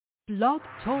Blog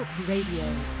Talk Radio.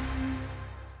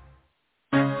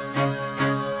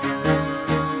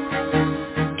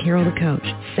 Carol the Coach.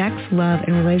 Sex, love,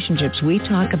 and relationships. We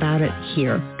talk about it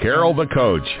here. Carol the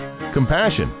Coach.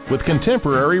 Compassion with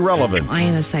contemporary relevance. I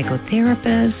am a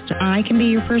psychotherapist. I can be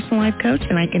your personal life coach,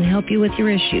 and I can help you with your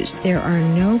issues. There are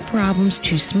no problems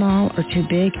too small or too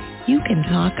big. You can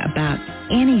talk about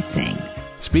anything.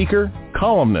 Speaker,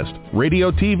 columnist,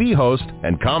 radio TV host,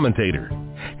 and commentator.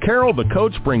 Carol the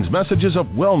Coach brings messages of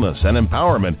wellness and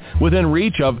empowerment within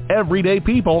reach of everyday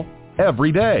people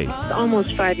every day.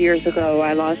 Almost 5 years ago,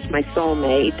 I lost my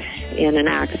soulmate in an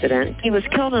accident. He was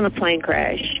killed in a plane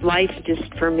crash. Life just,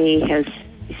 for me, has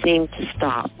seemed to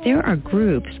stop. There are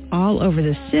groups all over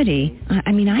the city.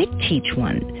 I teach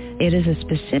one. It is a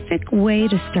specific way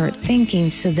to start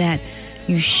thinking so that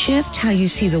you shift how you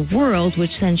see the world, which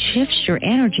then shifts your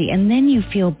energy, and then you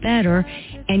feel better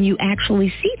and you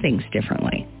actually see things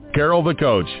differently. Carol the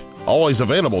Coach. Always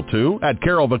available, too, at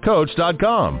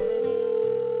carolthecoach.com.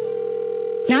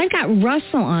 Now I've got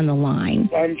Russell on the line.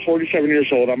 I'm 47 years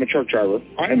old. I'm a truck driver.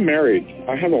 I'm married.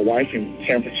 I have a wife in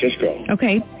San Francisco.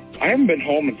 Okay. I haven't been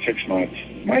home in 6 months.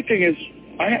 My thing is,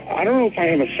 I don't know if I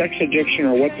have a sex addiction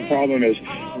or what the problem is.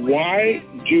 Why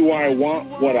do I want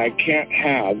what I can't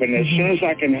have? And as soon as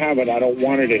I can have it, I don't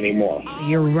want it anymore.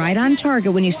 You're right on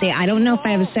target when you say, I don't know if I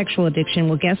have a sexual addiction.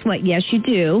 Well, guess what? Yes, you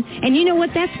do. And you know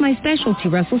what? That's my specialty,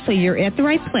 Russell. So you're at the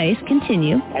right place.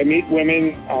 Continue. I meet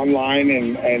women online,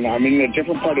 and I'm in a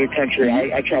different part of the country.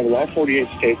 I travel all 48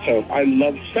 states, so I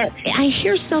love sex. I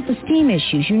hear self-esteem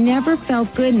issues. You never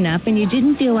felt good enough, and you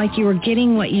didn't feel like you were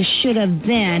getting what you should have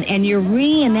then, and you're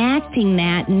reenacting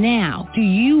that now. Do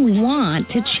you want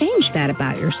to change that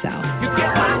about yourself? You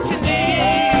get what you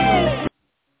need.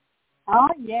 Oh,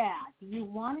 yeah. Do you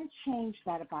want to change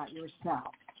that about yourself?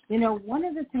 You know, one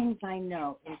of the things I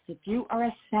know is if you are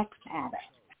a sex addict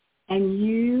and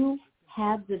you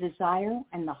have the desire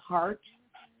and the heart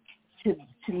to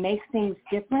make things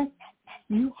different,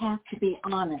 you have to be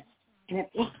honest. And if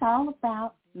it's all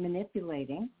about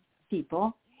manipulating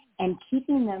people and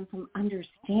keeping them from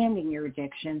understanding your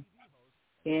addiction,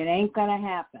 it ain't going to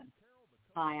happen.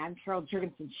 Hi, I'm Carol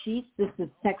Jurgensen-Sheets. This is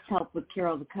Sex Help with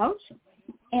Carol the Coach.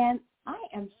 And I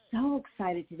am so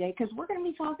excited today because we're going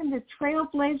to be talking to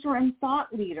trailblazer and thought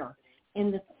leader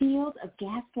in the field of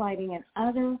gaslighting and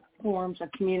other forms of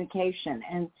communication.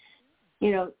 And,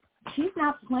 you know, she's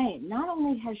not playing. Not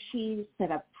only has she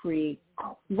set up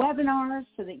webinars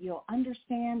so that you'll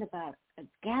understand about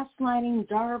gaslighting,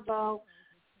 DARVO,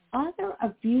 other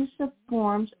abusive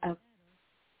forms of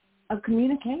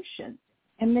communication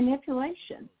and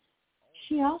manipulation.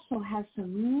 She also has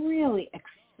some really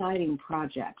exciting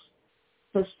projects.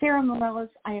 So Sarah Morales,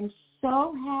 I am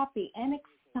so happy and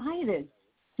excited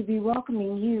to be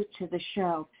welcoming you to the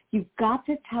show. You've got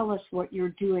to tell us what you're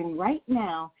doing right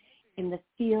now in the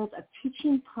field of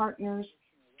teaching partners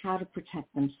how to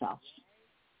protect themselves.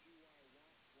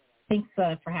 Thanks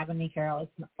for having me, Carol.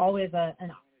 It's always a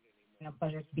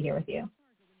pleasure to be here with you.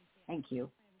 Thank you.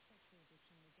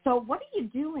 So what are you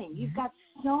doing? You've got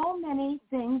so many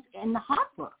things in the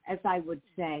hopper, as I would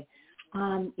say.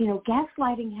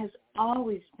 Gaslighting has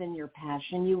always been your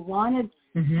passion. You wanted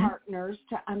partners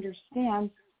to understand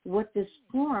what this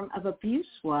form of abuse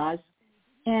was,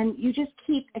 and you just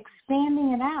keep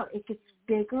expanding it out. It gets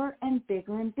bigger and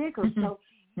bigger and bigger. So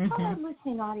tell our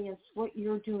listening audience what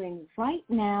you're doing right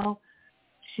now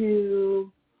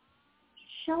to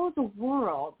show the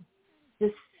world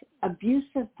this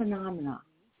abusive phenomenon.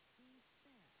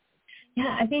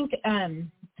 Yeah, I think,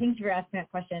 thanks for asking that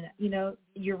question. You know,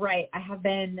 you're right. I have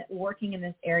been working in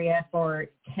this area for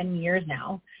 10 years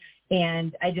now,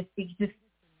 and it's just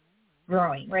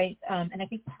growing, right? And I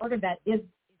think part of that is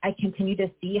I continue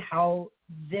to see how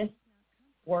this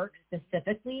work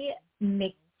specifically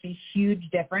makes a huge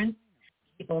difference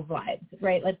in people's lives,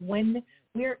 right? Like when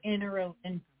we're in a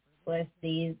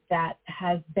relationship that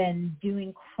has been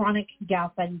doing chronic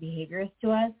gaslighting behaviors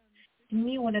to us, to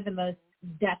me, one of the most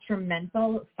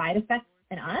detrimental side effects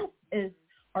in us is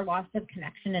our loss of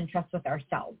connection and trust with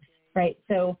ourselves, right?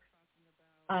 So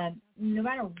no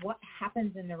matter what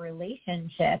happens in the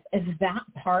relationship, if that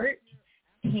part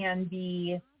can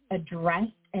be addressed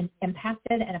and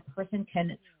impacted and a person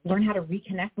can learn how to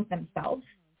reconnect with themselves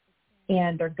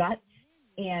and their guts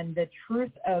and the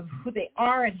truth of who they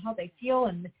are and how they feel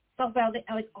and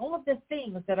self-validation, like all of the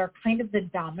things that are kind of the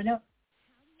domino.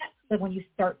 So when you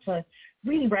start to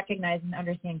really recognize and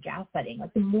understand gaslighting,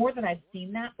 like the more that I've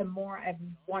seen that, the more I've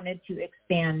wanted to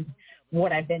expand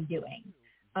what I've been doing.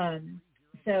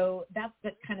 So that's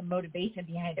the kind of motivation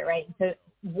behind it, right? So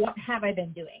what have I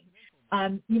been doing?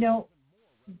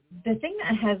 the thing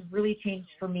that has really changed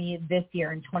for me this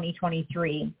year in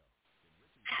 2023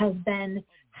 has been,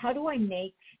 how do I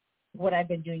make what I've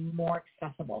been doing more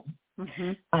accessible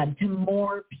to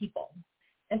more people,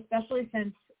 especially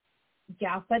since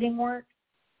gaslighting work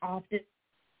often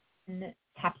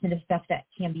taps into stuff that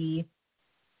can be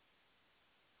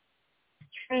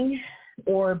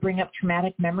or bring up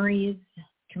traumatic memories,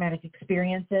 traumatic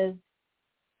experiences.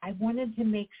 I wanted to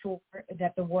make sure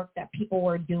that the work that people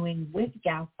were doing with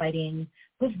gaslighting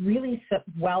was really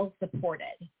well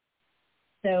supported.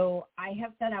 So I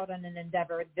have set out on an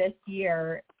endeavor this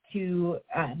year to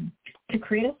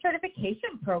create a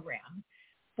certification program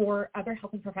for other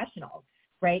helping professionals,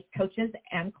 right, coaches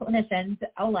and clinicians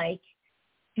alike,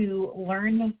 to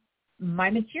learn my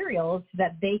materials so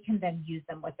that they can then use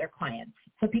them with their clients.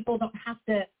 So people don't have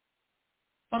to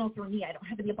funnel through me. I don't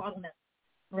have to be a bottleneck,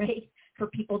 right, for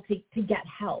people to get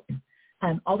help.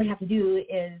 All they have to do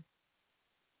is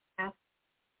ask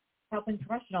a helping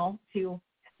professional to,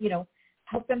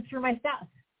 help them through my stuff.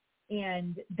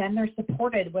 And then they're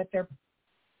supported with their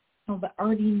professional that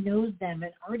already knows them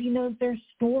and already knows their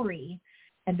story.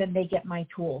 And then they get my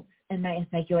tools and my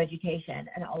psychoeducation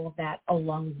and all of that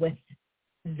along with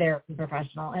their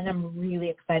professional. And I'm really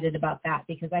excited about that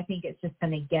because I think it's just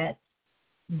going to get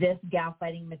this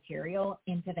gaslighting material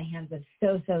into the hands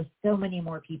of so many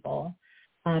more people.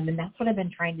 And that's what I've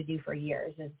been trying to do for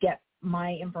years, is get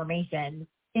my information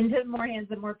into more hands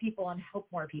of more people and help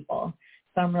more people.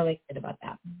 So I'm really excited about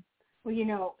that.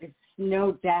 Well, it's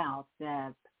no doubt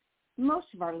that most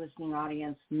of our listening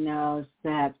audience knows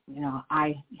that,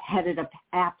 I headed up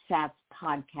AppSats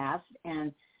podcast,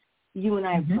 and you and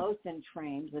I have both been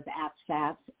trained with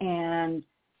AppSats, and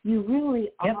you really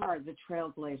are the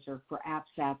trailblazer for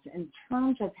AppSats in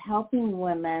terms of helping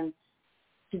women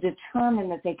to determine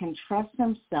that they can trust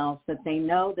themselves, that they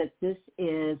know that this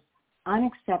is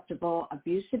unacceptable,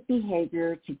 abusive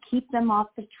behavior, to keep them off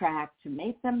the track, to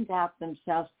make them doubt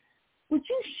themselves. Would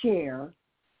you share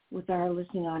with our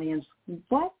listening audience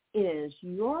what is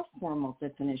your formal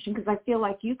definition? Because I feel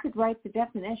like you could write the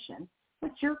definition.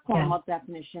 What's your formal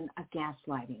definition of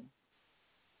gaslighting?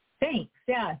 Thanks.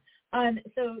 Yeah.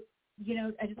 So,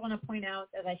 I just want to point out,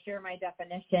 as I share my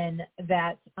definition,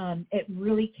 that it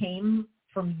really came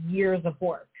from years of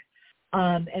work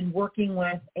and working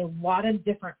with a lot of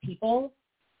different people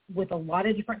with a lot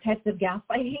of different types of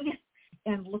gaslighting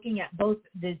and looking at both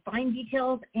the fine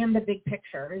details and the big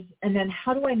pictures. And then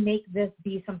how do I make this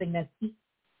be something that's easy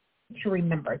to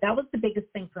remember? That was the biggest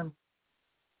thing for me.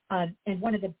 And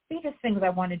one of the biggest things I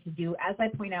wanted to do, as I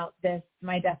point out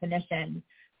my definition,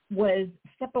 was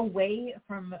step away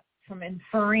from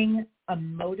inferring a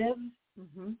motive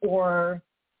or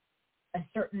a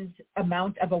certain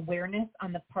amount of awareness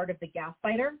on the part of the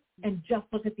gaslighter and just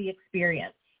look at the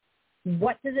experience.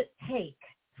 What does it take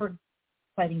for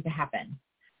gaslighting to happen?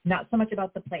 Not so much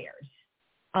about the players.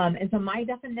 And so my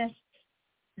definition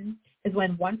is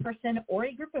when one person or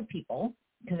a group of people,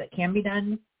 because it can be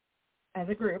done as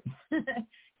a group,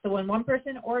 so when one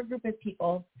person or a group of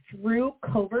people, through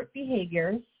covert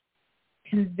behaviors,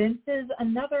 convinces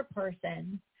another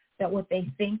person that what they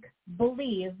think,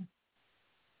 believe,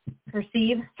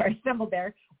 perceive, stumbled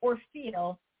there, or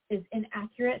feel is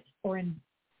inaccurate or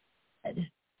invalid.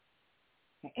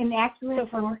 Inaccurate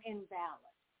or invalid.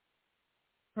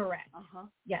 Correct.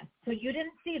 Yes. So you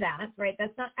didn't see that, right?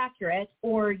 That's not accurate,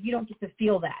 or you don't get to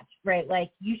feel that, right?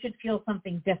 Like you should feel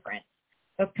something different.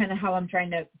 That's kind of how I'm trying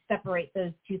to separate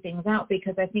those two things out,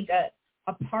 because I think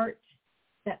a part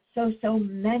that so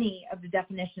many of the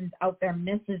definitions out there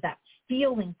misses that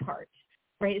feeling part,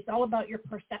 right? It's all about your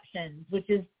perceptions, which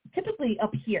is typically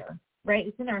up here, right?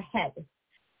 It's in our head.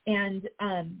 And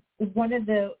one of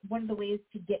the ways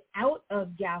to get out of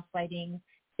gaslighting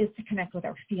is to connect with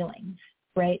our feelings,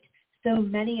 right? So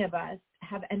many of us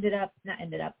have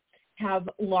have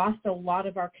lost a lot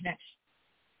of our connection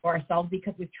to ourselves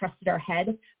because we've trusted our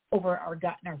head over our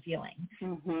gut and our feelings,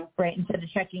 right? Instead of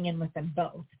checking in with them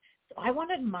both. So I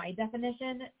wanted my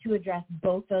definition to address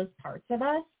both those parts of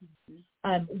us.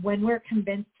 When we're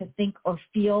convinced to think or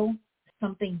feel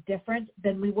something different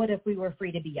than we would if we were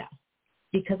free to be us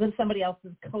because of somebody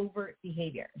else's covert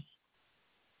behaviors.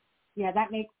 Yeah,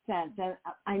 that makes sense. And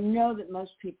I know that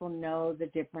most people know the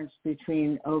difference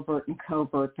between overt and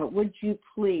covert, but would you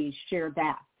please share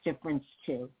that difference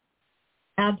too?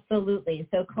 Absolutely.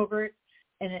 So covert,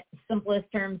 in its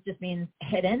simplest terms, just means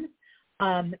hidden.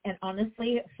 And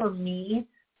honestly, for me,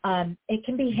 it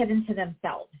can be hidden to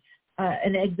themselves.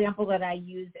 An example that I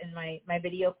used in my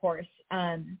video course,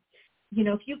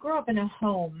 if you grow up in a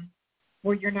home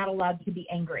where you're not allowed to be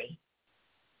angry,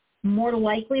 more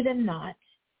likely than not,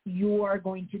 you are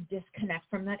going to disconnect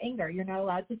from that anger. You're not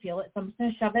allowed to feel it. So I'm just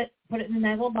going to shove it, put it in a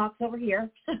nice little box over here,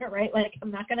 right? Like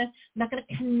I'm not going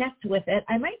to connect with it.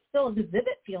 I might still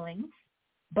exhibit feelings,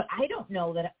 but I don't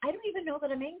even know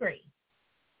that I'm angry.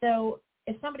 So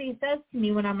if somebody says to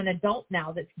me when I'm an adult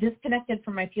now that's disconnected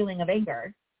from my feeling of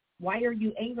anger, why are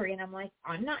you angry? And I'm like,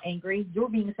 I'm not angry. You're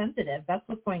being sensitive. That's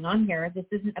what's going on here. This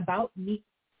isn't about me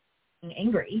being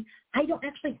angry. I don't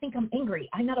actually think I'm angry.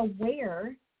 I'm not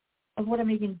aware of what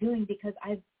I'm even doing because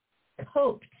I've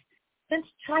coped since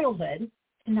childhood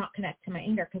to not connect to my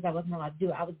anger because I wasn't allowed to do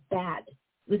it. I was bad.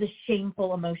 It was a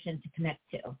shameful emotion to connect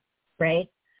to, right?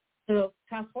 So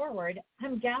fast forward,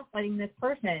 I'm gaslighting this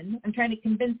person. I'm trying to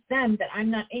convince them that I'm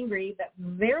not angry, that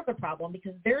they're the problem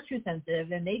because they're too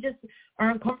sensitive and they just are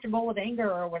uncomfortable with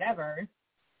anger or whatever,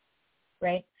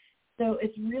 right? So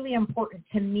it's really important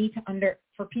to me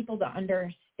for people to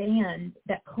understand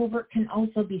that covert can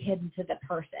also be hidden to the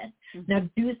person. Mm-hmm. Now,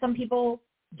 do some people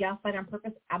gaslight on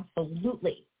purpose?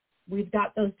 Absolutely. We've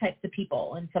got those types of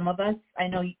people. And some of us,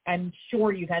 I'm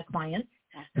sure you've had clients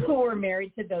who are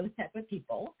married to those type of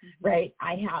people, mm-hmm. right?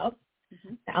 I have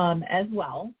as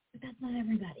well, but that's not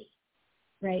everybody,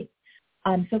 right?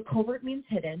 So covert means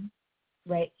hidden,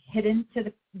 right? Hidden to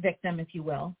the victim, if you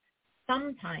will.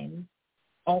 Sometimes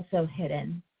also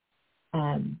hidden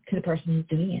to the person who's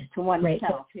doing it. To oneself, right?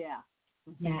 So, yeah.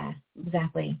 Mm-hmm. Yeah,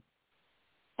 exactly.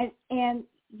 And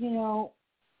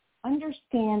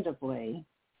understandably,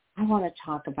 I want to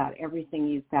talk about everything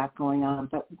you've got going on,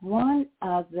 but one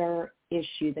other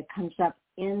issue that comes up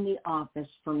in the office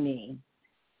for me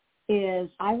is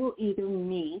I will either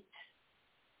meet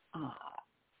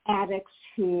addicts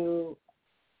who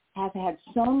have had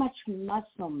so much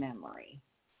muscle memory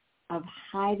of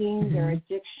hiding mm-hmm. their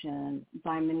addiction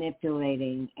by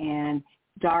manipulating and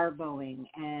darboing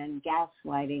and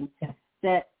gaslighting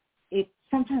that it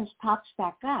sometimes pops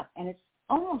back up, and it's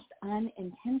almost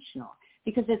unintentional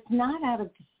because it's not out of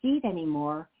deceit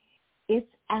anymore. It's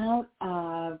out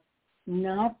of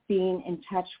not being in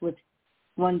touch with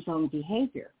one's own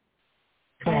behavior.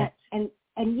 Correct. And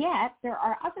yet there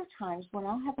are other times when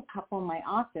I'll have a couple in my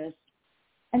office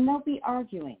and they'll be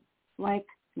arguing like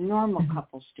normal mm-hmm.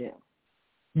 couples do.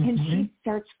 Mm-hmm. And she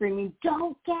starts screaming,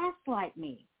 "Don't gaslight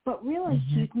me." But really,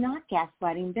 mm-hmm. she's not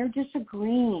gaslighting. They're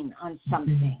disagreeing on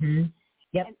something. Mm-hmm.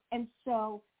 Yep. And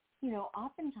so,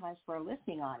 oftentimes for a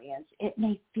listening audience, it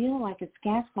may feel like it's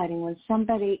gaslighting when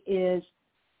somebody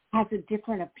has a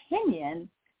different opinion.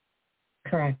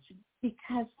 Correct.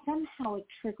 Because somehow it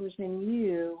triggers in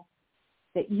you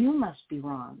that you must be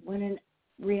wrong, when in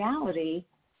reality,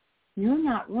 you're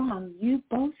not wrong. You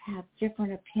both have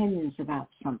different opinions about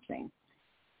something.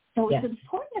 So yes. it's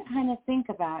important to kind of think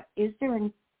about, is there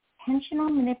intentional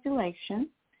manipulation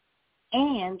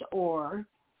or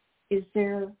is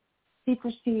there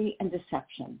secrecy and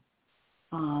deception?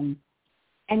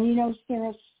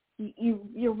 Sarah,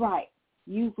 you're right.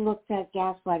 You've looked at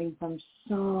gaslighting from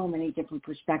so many different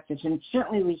perspectives, and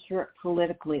certainly we hear it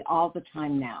politically all the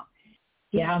time now.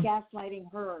 He's gaslighting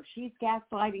her. She's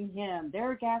gaslighting him.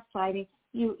 They're gaslighting.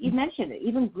 You mentioned it.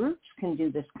 Even groups can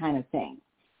do this kind of thing.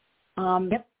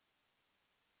 Yep.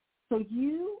 So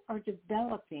you are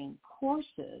developing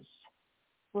courses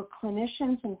for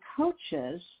clinicians and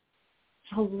coaches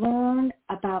to learn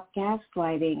about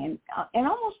gaslighting and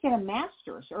almost get a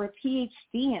master's or a PhD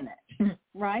in it,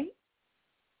 right?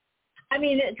 I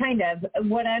mean, kind of.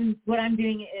 What I'm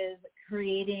doing is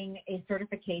creating a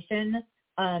certification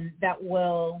that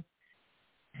will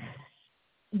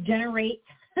generate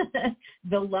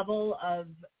the level of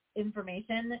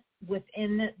information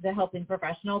within the helping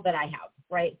professional that I have,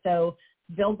 right? So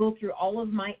they'll go through all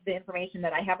of the information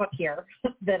that I have up here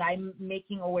that I'm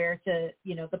making aware to,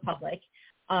 the public.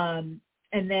 And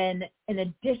then in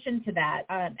addition to that,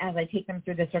 as I take them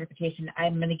through the certification,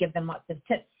 I'm going to give them lots of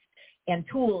tips and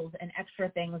tools and extra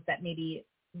things that maybe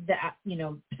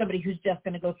somebody who's just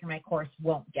going to go through my course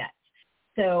won't get.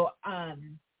 So,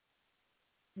 I'm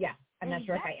not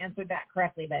sure if I answered that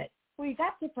correctly, but. Well, you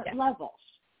got different levels,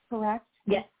 correct?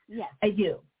 Yes. Yes. I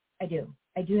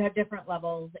do have different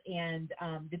levels, and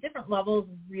the different levels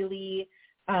really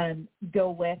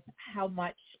go with how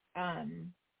much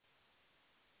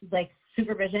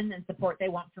supervision and support they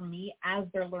want from me as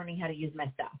they're learning how to use my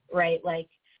stuff, right? Like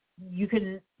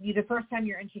the first time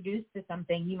you're introduced to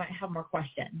something, you might have more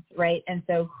questions, right? And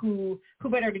so who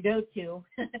better to go to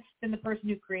than the person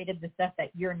who created the stuff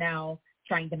that you're now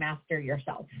trying to master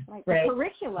yourself, right? The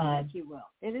curriculum, if you will.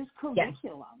 It is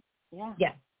curriculum. Yes. Yeah.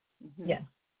 Yes. Mm-hmm. Yes.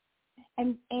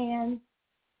 And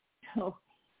so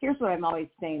here's what I'm always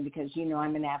saying, because,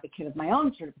 I'm an advocate of my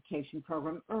own certification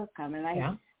program, IRCM, and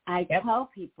I tell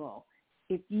people,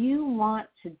 if you want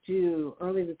to do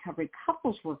early recovery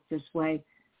couples work this way,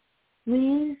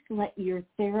 please let your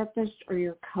therapist or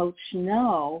your coach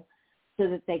know so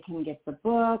that they can get the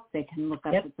book, they can look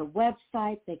up at the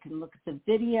website, they can look at the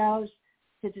videos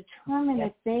to determine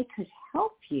if they could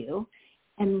help you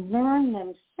and learn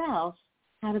themselves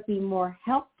how to be more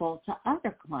helpful to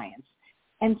other clients.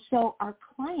 And so our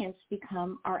clients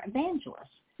become our evangelists.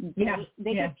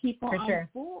 They get people on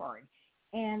board.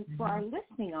 And for our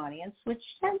listening audience, which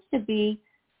tends to be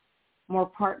more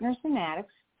partners than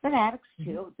addicts, but addicts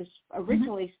too. This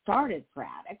originally started for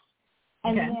addicts.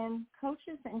 And then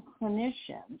coaches and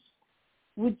clinicians,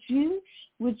 would you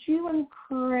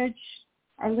encourage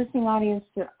our listening audience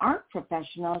that aren't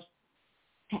professionals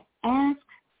to ask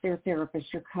their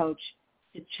therapist or coach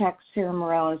to check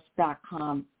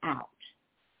SarahMorales.com out?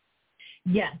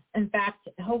 Yes. In fact,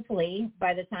 hopefully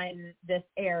by the time this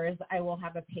airs, I will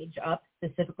have a page up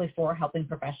specifically for helping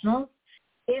professionals,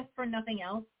 if for nothing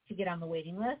else, to get on the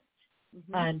waiting list,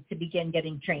 to begin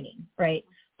getting training, right,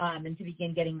 and to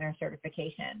begin getting their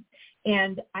certification.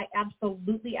 And I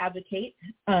absolutely advocate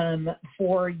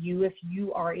for you, if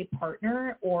you are a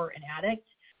partner or an addict,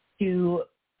 to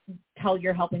tell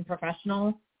your helping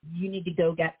professional, you need to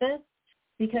go get this,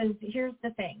 because here's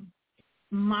the thing.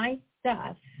 My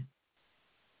stuff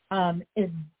is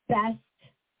best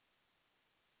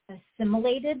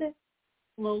assimilated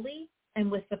slowly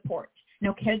and with support.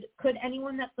 Now, could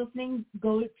anyone that's listening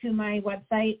go to my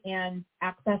website and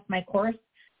access my course?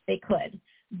 They could.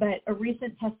 But a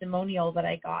recent testimonial that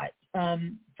I got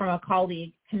from a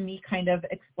colleague to me kind of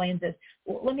explains this.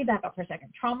 Well, let me back up for a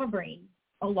second. Trauma brain,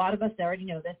 a lot of us already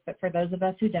know this, but for those of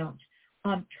us who don't,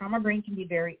 trauma brain can be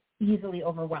very easily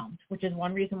overwhelmed, which is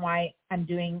one reason why I'm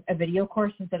doing a video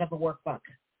course instead of a workbook.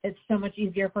 It's so much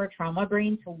easier for a trauma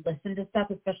brain to listen to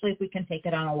stuff, especially if we can take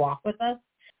it on a walk with us,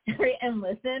 right, and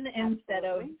listen instead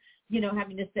of,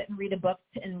 having to sit and read a book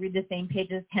and read the same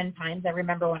pages 10 times. I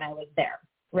remember when I was there,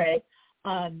 right?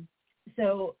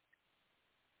 So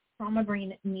trauma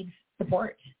brain needs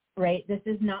support, right? This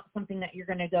is not something that you're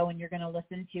going to go and you're going to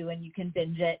listen to and you can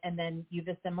binge it and then you've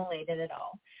assimilated it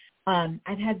all.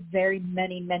 I've had very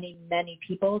many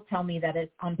people tell me that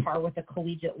it's on par with a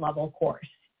collegiate level course.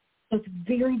 So it's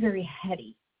very, very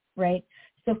heady, right?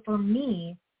 So for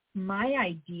me, my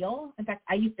ideal, in fact,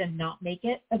 I used to not make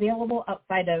it available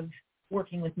outside of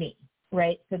working with me,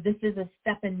 right? So this is a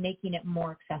step in making it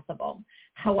more accessible.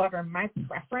 However, my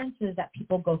preference is that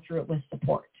people go through it with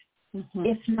support,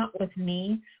 if not with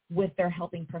me, with their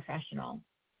helping professional.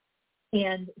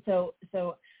 And so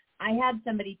I had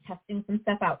somebody testing some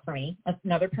stuff out for me,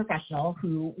 another professional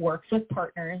who works with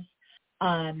partners.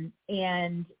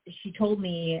 And she told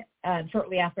me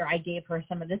shortly after I gave her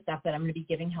some of this stuff that I'm going to be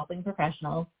giving helping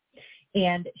professionals.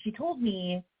 And she told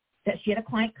me that she had a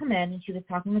client come in and she was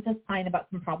talking with this client about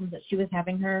some problems that she was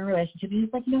having in her relationship. And he was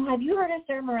like, have you heard of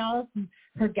Sarah Morales and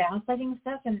her gaslighting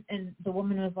stuff? And the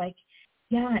woman was like,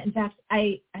 yeah, in fact,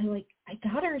 I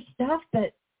got her stuff,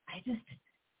 but I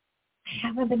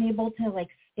haven't been able to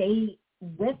stay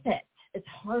with it. It's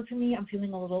hard for me. I'm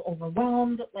feeling a little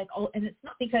overwhelmed, and it's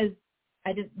not because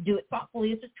I didn't do it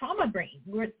thoughtfully. It's just trauma brain,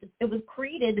 where it was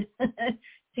created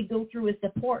to go through with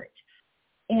support.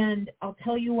 And I'll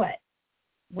tell you what,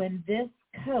 when this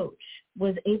coach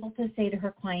was able to say to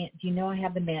her client, do you know I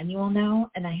have the manual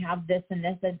now and I have this and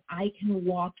this and I can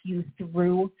walk you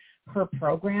through her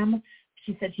program,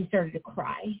 she said she started to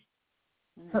cry.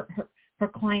 Her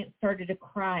client started to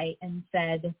cry and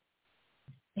said,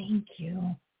 thank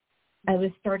you. I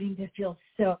was starting to feel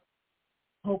so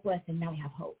hopeless and now I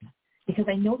have hope. Because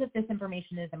I know that this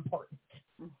information is important,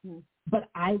 but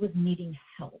I was needing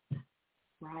help.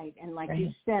 Right. And like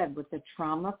you said, with the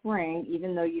trauma brain,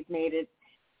 even though you've made it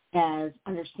as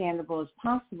understandable as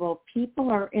possible, people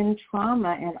are in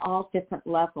trauma at all different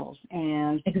levels.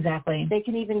 And they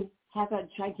can even have a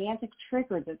gigantic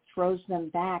trigger that throws them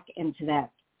back into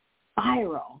that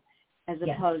spiral as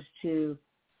opposed to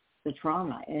the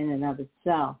trauma in and of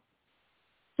itself.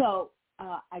 So,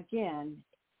 again,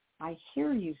 I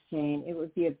hear you saying it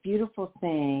would be a beautiful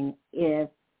thing if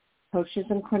coaches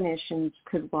and clinicians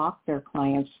could walk their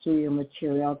clients through your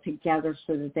material together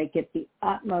so that they get the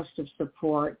utmost of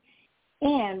support.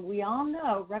 And we all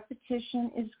know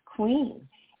repetition is queen.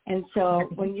 And so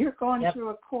when you're going through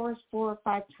a course 4 or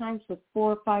 5 times with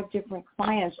 4 or 5 different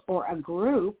clients or a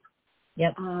group,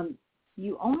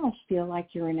 you almost feel like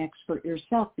you're an expert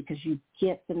yourself because you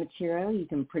get the material, you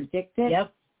can predict it,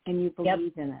 and you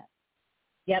believe in it.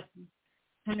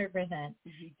 100%.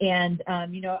 And,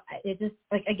 it just,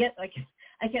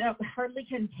 I can hardly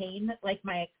contain like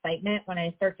my excitement when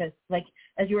I start to, like,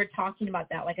 as you were talking about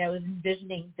that, like I was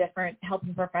envisioning different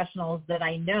helping professionals that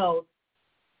I know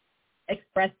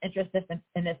expressed interest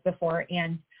in this before,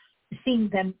 and seeing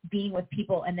them being with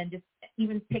people, and then just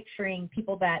even picturing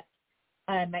people that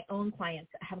my own clients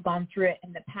have gone through it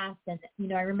in the past. And, you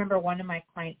know, I remember one of my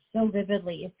clients so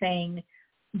vividly saying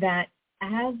that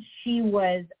as she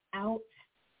was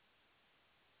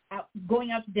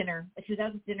going out to dinner, like she was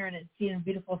out to dinner and seeing a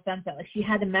beautiful sunset, like she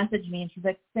had to message me and she's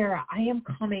like, Sarah, I am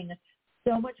coming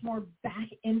so much more back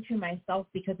into myself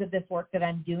because of this work that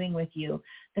I'm doing with you,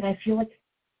 that I feel like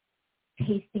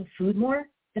tasting food more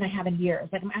than I have in years.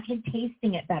 Like I'm actually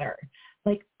tasting it better.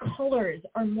 Like colors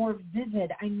are more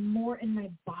vivid. I'm more in my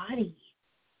body.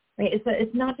 Right?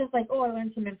 It's not just like, oh, I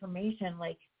learned some information.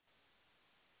 Like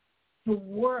the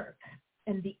work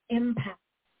and the impact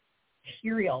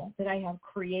material that I have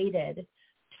created,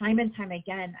 time and time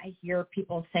again, I hear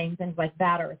people saying things like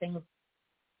that, or things,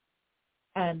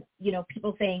 you know,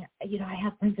 people saying, you know, I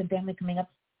have friends and family coming up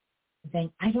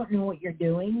saying, I don't know what you're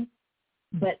doing,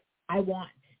 but I want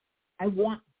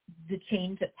the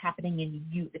change that's happening in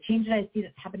you, the change that I see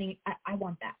that's happening. I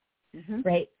want that. Mm-hmm.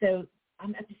 Right. So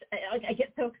I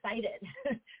get so excited,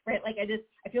 right? Like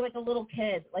I feel like a little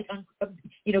kid, like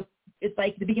you know, it's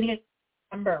like the beginning of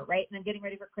December, right? And I'm getting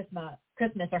ready for Christmas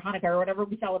or Hanukkah or whatever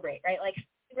we celebrate, right? Like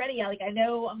ready. Like I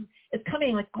know it's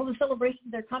coming, like all the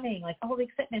celebrations are coming, like all the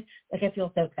excitement. Like I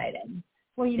feel so excited.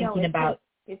 Well, you know,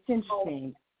 it's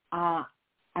interesting.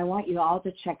 I want you all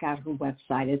to check out her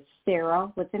website. It's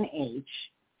Sarah with an H,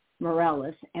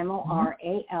 Morales, Morales,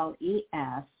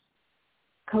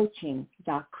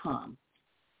 coaching.com.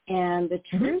 And the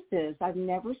truth is, I've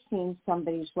never seen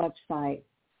somebody's website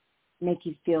make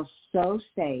you feel so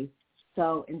safe,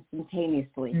 so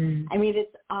instantaneously. I mean,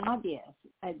 it's obvious.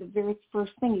 The very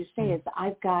first thing you say is,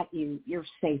 I've got you. You're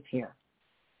safe here.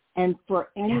 And for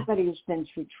anybody who's been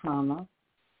through trauma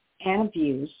and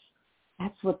abuse,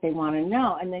 that's what they want to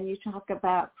know. And then you talk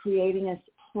about creating a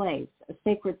place, a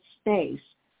sacred space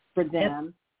for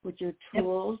them with your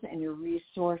tools and your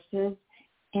resources.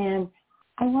 And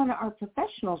I want our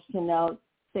professionals to know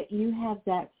that you have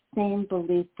that same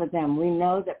belief for them. We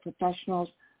know that professionals,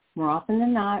 more often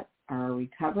than not, are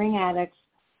recovering addicts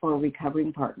or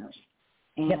recovering partners.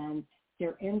 And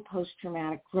they're in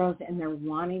post-traumatic growth, and they're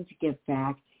wanting to give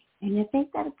back. And you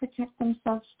think that'll protect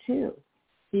themselves too,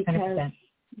 because 100%.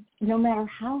 No matter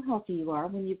how healthy you are,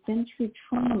 when you've been through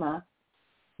trauma,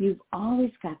 you've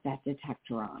always got that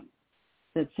detector on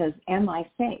that says, am I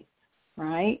safe,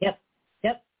 right? Yep.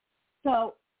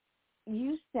 So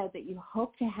you said that you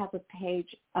hope to have a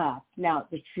page up. Now,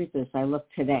 the truth is, I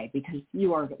looked today because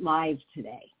you are live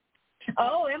today.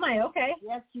 Oh, am I? Okay.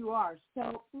 Yes, you are.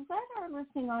 So let our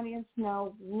listening audience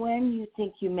know when you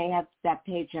think you may have that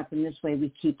page up, and this way we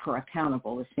keep her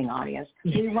accountable, listening audience.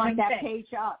 We want that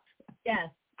page up. Yes.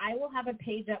 I will have a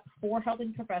page up for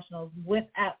helping professionals with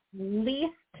at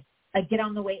least a get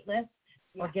on the wait list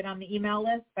or get on the email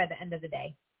list by the end of the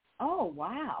day. Oh,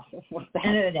 wow.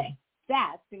 End of the day.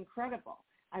 That's incredible.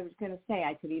 I was going to say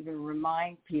I could even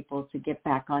remind people to get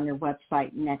back on your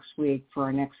website next week for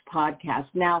our next podcast.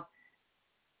 Now,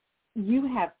 you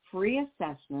have free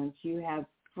assessments, you have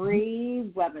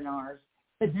free webinars,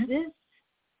 but this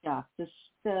stuff,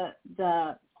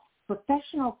 the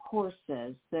professional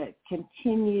courses that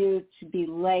continue to be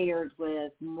layered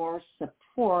with more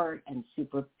support and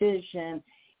supervision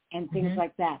and things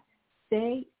like that,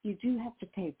 you do have to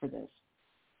pay for this.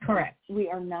 Correct. We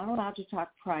are not allowed to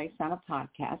talk price on a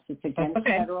podcast. It's against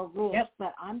federal rules.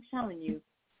 But I'm telling you,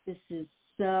 this is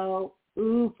so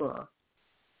super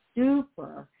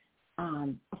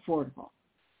affordable.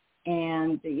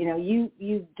 And, you know,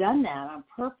 you've done that on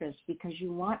purpose because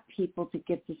you want people to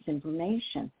get this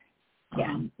information.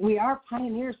 We are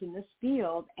pioneers in this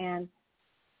field, and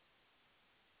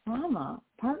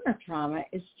partner trauma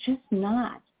is just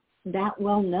not that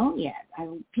well known yet.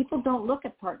 People don't look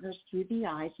at partners through the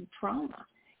eyes of trauma.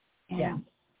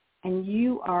 And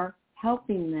you are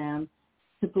helping them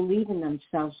to believe in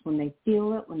themselves when they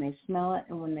feel it, when they smell it,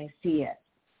 and when they see it.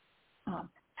 Talk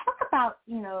about,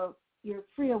 you know, your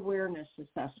free awareness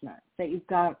assessment that you've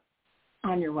got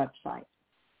on your website.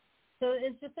 So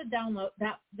it's just a download.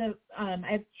 I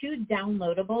have 2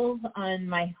 downloadables on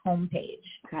my homepage.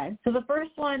 Okay. So the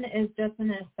first one is just an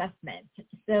assessment.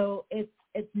 So it's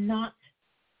not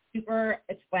super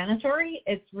explanatory.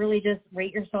 It's really just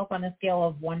rate yourself on a scale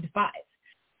of 1 to 5.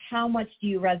 How much do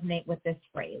you resonate with this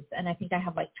phrase? And I think I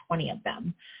have like 20 of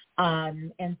them.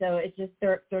 And so it's just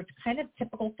they're kind of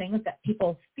typical things that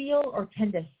people feel or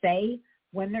tend to say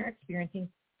when they're experiencing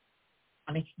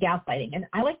chronic gaslighting. And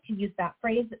I like to use that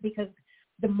phrase because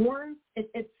the more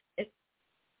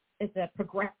it's a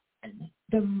progression.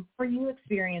 The more you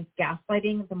experience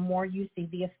gaslighting, the more you see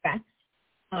the effects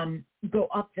go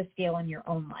up the scale in your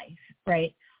own life,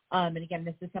 right? And again,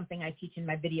 this is something I teach in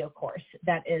my video course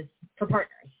that is for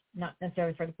partners, not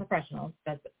necessarily for the professionals,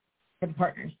 but for the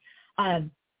partners.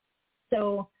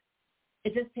 So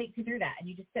it just takes you through that, and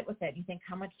you just sit with it. And you think,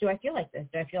 how much do I feel like this?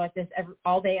 Do I feel like this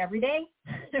all day, every day?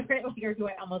 Right? Or do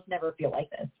I almost never feel like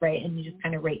this, right? And you just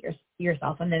kind of rate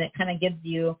yourself, and then it kind of gives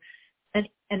you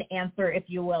an answer, if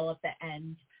you will, at the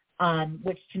end,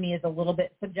 which to me is a little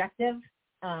bit subjective,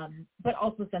 but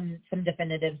also some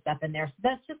definitive stuff in there. So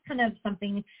that's just kind of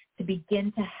something to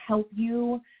begin to help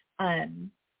you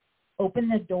open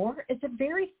the door. It's a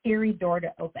very scary door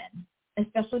to open,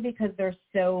 especially because there's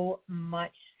so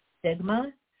much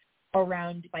stigma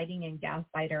around fighting and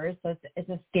gaslighters. So it's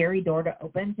a scary door to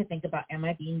open to think about, am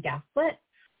I being gaslit?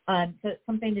 So it's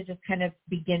something to just kind of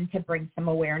begin to bring some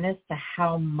awareness to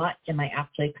how much am I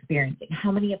actually experiencing?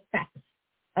 How many effects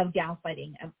of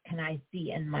gaslighting can I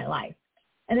see in my life?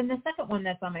 And then the second one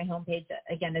that's on my homepage,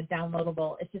 again, is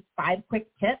downloadable. It's just 5 quick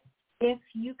tips. If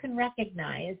you can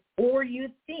recognize or you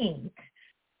think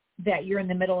that you're in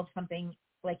the middle of something,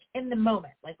 like in the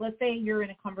moment, like let's say you're in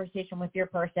a conversation with your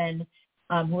person,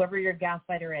 whoever your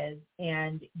gaslighter is,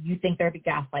 and you think they're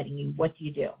gaslighting you, what do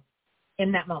you do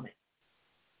in that moment?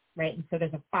 Right. And so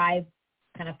there's a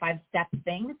 5-step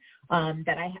thing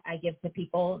that I give to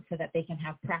people so that they can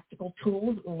have practical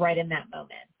tools right in that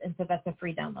moment. And so that's a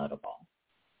free downloadable.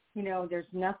 You know, there's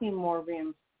nothing more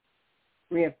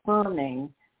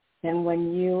reaffirming than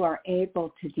when you are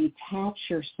able to detach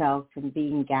yourself from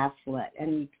being gaslit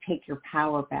and you take your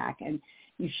power back and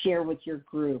you share with your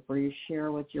group, or you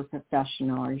share with your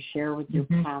professional, or you share with your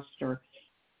pastor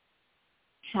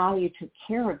how you took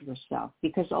care of yourself,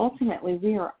 because ultimately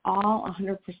we are all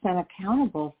 100%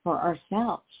 accountable for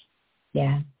ourselves.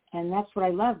 Yeah. And that's what I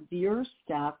love. Your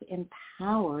stuff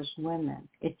empowers women.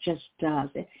 It just does.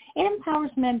 It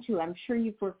empowers men too. I'm sure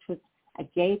you've worked with a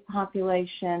gay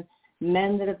population,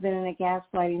 men that have been in a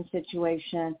gaslighting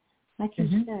situation. Like you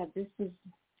said,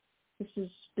 this is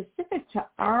specific to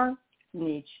our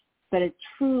niche, but it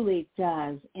truly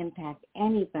does impact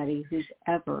anybody who's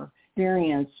ever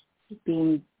experienced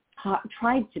being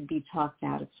tried to be talked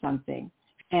out of something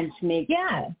and to make.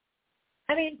 Yeah.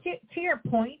 I mean, to your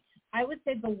point, I would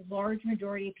say the large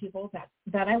majority of people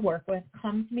that I work with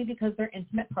come to me because their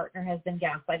intimate partner has been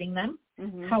gaslighting them.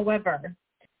 However,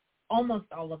 almost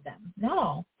all of them, not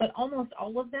all, but almost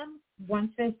all of them,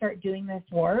 once they start doing this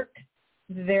work,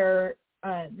 their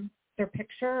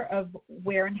picture of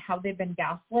where and how they've been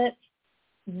gaslit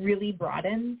really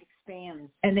broadens, expands,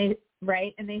 and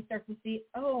they start to see,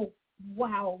 oh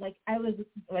wow, like I was,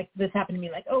 like this happened to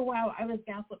me, like, oh wow, I was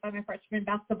gaslit by my freshman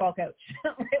basketball coach,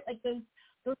 right? Like those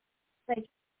like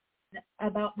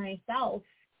about myself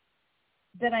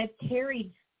that I've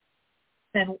carried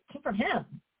that came from him.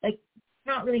 Like,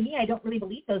 not really me. I don't really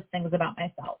believe those things about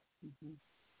myself.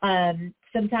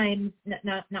 Sometimes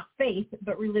not faith,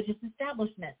 but religious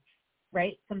establishments,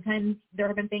 right? Sometimes there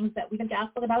have been things that we've been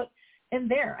gaslit about. And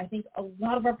I think a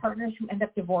lot of our partners who end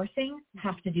up divorcing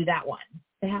have to do that one.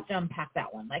 They have to unpack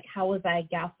that one. Like, how was I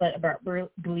gaslit about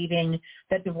believing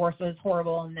that divorce was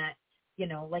horrible and that,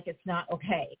 like it's not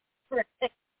okay?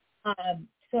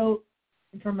 So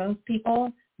for most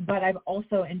people, but I've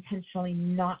also intentionally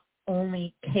not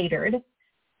only catered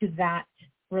to that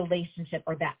relationship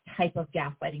or that type of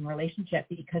gaslighting relationship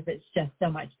because it's just so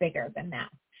much bigger than that.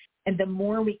 And the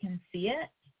more we can see it,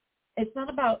 it's not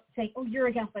about saying, oh, you're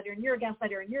a gaslighter and you're a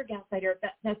gaslighter and you're a gaslighter.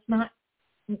 That's not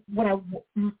what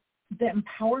the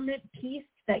empowerment piece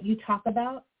that you talk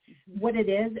about. What it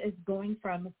is going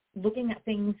from looking at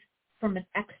things from an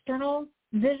external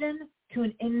vision to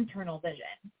an internal vision.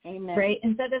 Amen. Right?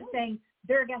 Instead of saying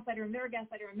they're a gaslighter and they're a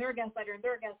gaslighter and they're a gaslighter and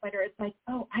they're a gaslighter, it's like,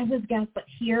 oh, I was gaslit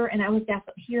here and I was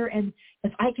gaslit here. And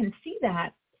if I can see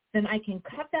that, then I can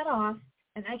cut that off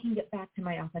and I can get back to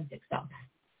my authentic self.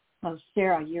 Oh,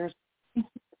 Sarah, you're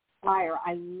fire.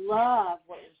 I love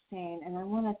what you're saying, and I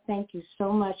want to thank you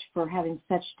so much for having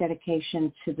such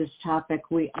dedication to this topic.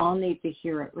 We all need to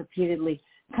hear it repeatedly.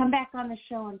 Come back on the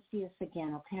show and see us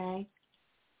again, okay?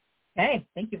 Hey,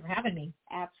 thank you for having me.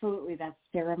 Absolutely. That's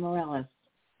Sarah Morellis,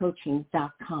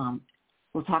 coaching.com.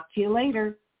 We'll talk to you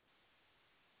later.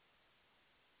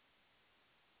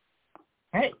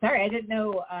 All right. Sorry, I didn't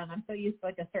know. I'm so used to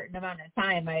like a certain amount of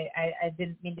time. I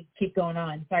didn't mean to keep going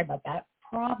on. Sorry about that.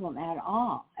 Problem at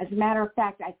all. As a matter of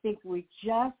fact, I think we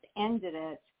just ended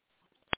it